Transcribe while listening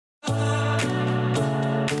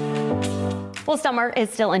Well, summer is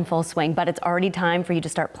still in full swing, but it's already time for you to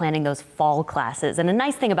start planning those fall classes. And a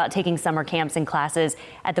nice thing about taking summer camps and classes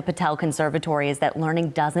at the Patel Conservatory is that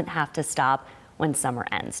learning doesn't have to stop when summer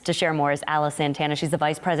ends. To share more is Alice Santana. She's the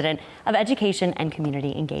Vice President of Education and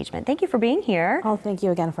Community Engagement. Thank you for being here. Oh, thank you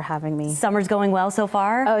again for having me. Summer's going well so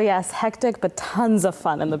far? Oh yes, hectic, but tons of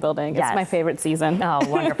fun in the building. Yes. It's my favorite season. Oh,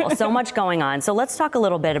 wonderful. So much going on. So let's talk a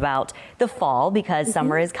little bit about the fall, because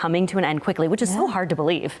summer is coming to an end quickly, which is so hard to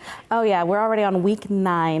believe. Oh yeah, we're already on week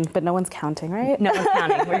 9, but no one's counting, right? No one's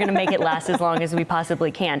counting. We're going to make it last as long as we possibly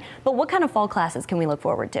can. But what kind of fall classes can we look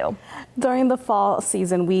forward to? During the fall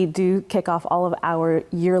season, we do kick off all of our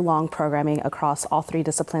year-long programming across all 3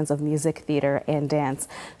 disciplines of music, theater, and dance.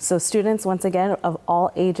 So students, once again, of all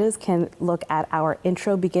ages can look at our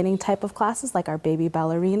intro beginning type of classes like our baby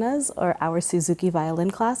ballerinas or our Suzuki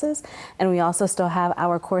violin classes. And we also still have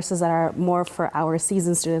our courses that are more for our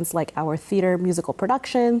seasoned students, like our theater musical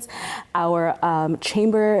productions, our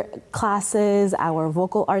chamber classes, our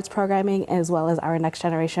vocal arts programming, as well as our next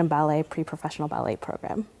generation ballet, pre-professional ballet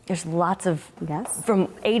program. There's lots of,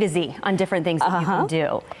 from A to Z on different things that you can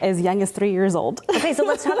do. As young as 3 years old. Okay, so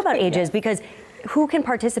let's talk about ages, because who can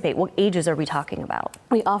participate? What ages are we talking about?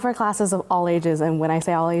 We offer classes of all ages, and when I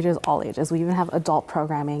say all ages, all ages. We even have adult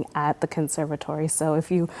programming at the conservatory. So if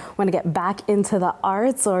you want to get back into the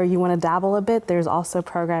arts or you want to dabble a bit, there's also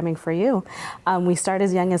programming for you. We start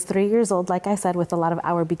as young as 3 years old, like I said, with a lot of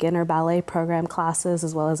our beginner ballet program classes,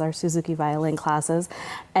 as well as our Suzuki violin classes.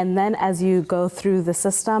 And then as you go through the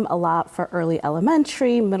system, a lot for early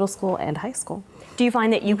elementary, middle school, and high school. Do you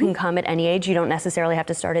find that you can come at any age? You don't necessarily have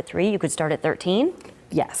to start at 3. You could start at 13?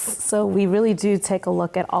 Yes, so we really do take a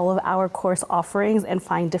look at all of our course offerings and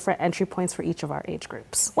find different entry points for each of our age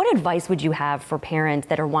groups. What advice would you have for parents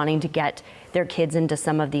that are wanting to get their kids into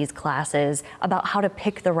some of these classes about how to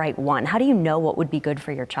pick the right one? How do you know what would be good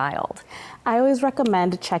for your child? I always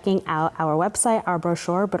recommend checking out our website, our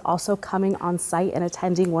brochure, but also coming on site and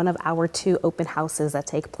attending one of our 2 open houses that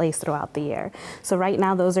take place throughout the year. So right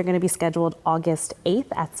now, those are going to be scheduled August 8th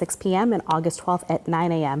at 6 p.m. and August 12th at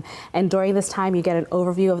 9 a.m. And during this time, you get an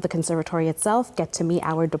overview of the conservatory itself, get to meet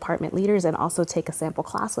our department leaders, and also take a sample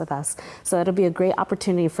class with us. So it'll be a great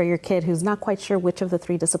opportunity for your kid who's not quite sure which of the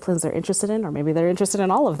 3 disciplines they're interested in, or maybe they're interested in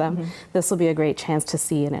all of them. This will be a great chance to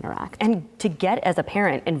see and interact. And to get, as a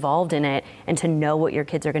parent, involved in it and to know what your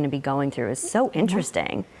kids are going to be going through is so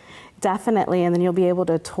interesting. Definitely, and then you'll be able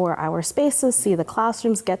to tour our spaces, see the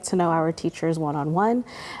classrooms, get to know our teachers one-on-one,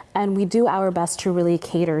 and we do our best to really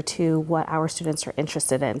cater to what our students are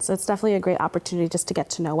interested in. So it's definitely a great opportunity just to get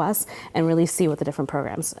to know us and really see what the different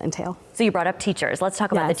programs entail. So you brought up teachers. Let's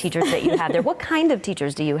talk about the teachers that you have there. What kind of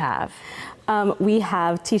teachers do you have? We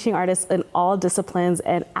have teaching artists in all disciplines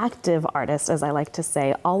and active artists, as I like to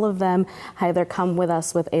say. All of them either come with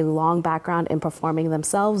us with a long background in performing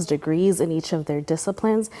themselves, degrees in each of their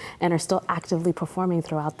disciplines, and are still actively performing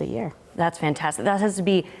throughout the year. That's fantastic. That has to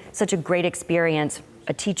be such a great experience,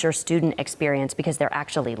 a teacher-student experience, because they're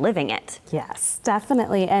actually living it. Yes,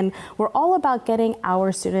 definitely. And we're all about getting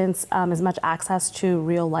our students as much access to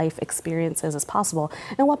real-life experiences as possible.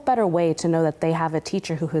 And what better way to know that they have a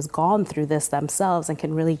teacher who has gone through this themselves and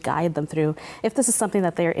can really guide them through if this is something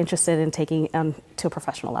that they're interested in taking to a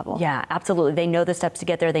professional level. Yeah, absolutely. They know the steps to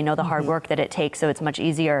get there. They know the hard work that it takes, so it's much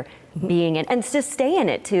easier being in, and to stay in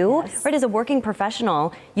it too. Right, as a working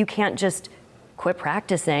professional, you can't just quit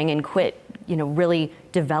practicing and quit, really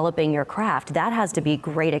developing your craft. That has to be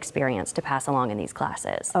great experience to pass along in these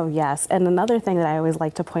classes. Oh yes, and another thing that I always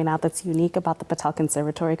like to point out that's unique about the Patel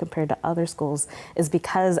Conservatory compared to other schools is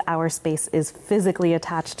because our space is physically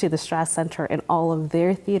attached to the Stress Center and all of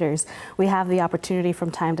their theaters, we have the opportunity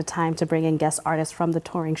from time to time to bring in guest artists from the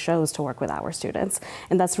touring shows to work with our students.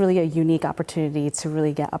 And that's really a unique opportunity to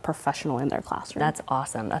really get a professional in their classroom. That's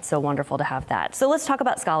awesome. That's so wonderful to have that. So let's talk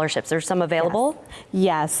about scholarships. There's some available?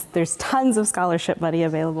 Yes, there's tons of scholarship money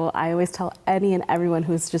available. I always tell any and everyone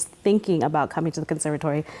who's just thinking about coming to the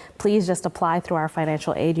conservatory, please just apply through our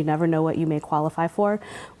financial aid. You never know what you may qualify for.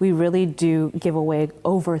 We really do give away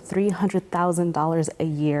over $300,000 a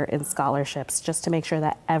year in scholarships just to make sure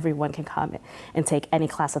that everyone can come and take any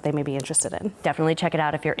class that they may be interested in. Definitely check it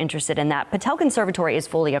out if you're interested in that. Patel Conservatory is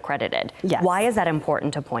fully accredited. Yes. Why is that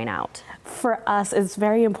important to point out? For us, it's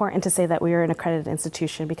very important to say that we are an accredited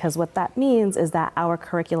institution, because what that means is that our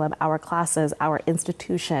curriculum, our classes, our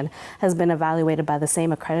institution has been evaluated by the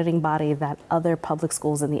same accrediting body that other public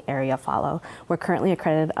schools in the area follow. We're currently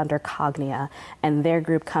accredited under Cognia, and their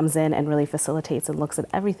group comes in and really facilitates and looks at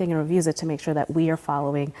everything and reviews it to make sure that we are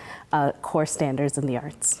following core standards in the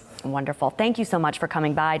arts. Wonderful. Thank you so much for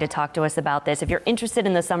coming by to talk to us about this. If you're interested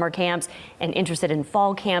in the summer camps and interested in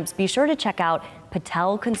fall camps, be sure to check out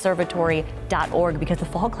patelconservatory.org because the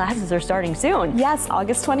fall classes are starting soon. Yes,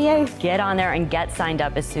 August 28th. Get on there and get signed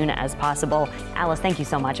up as soon as possible. Alice, thank you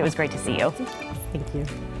so much. It was great to see you. Thank you.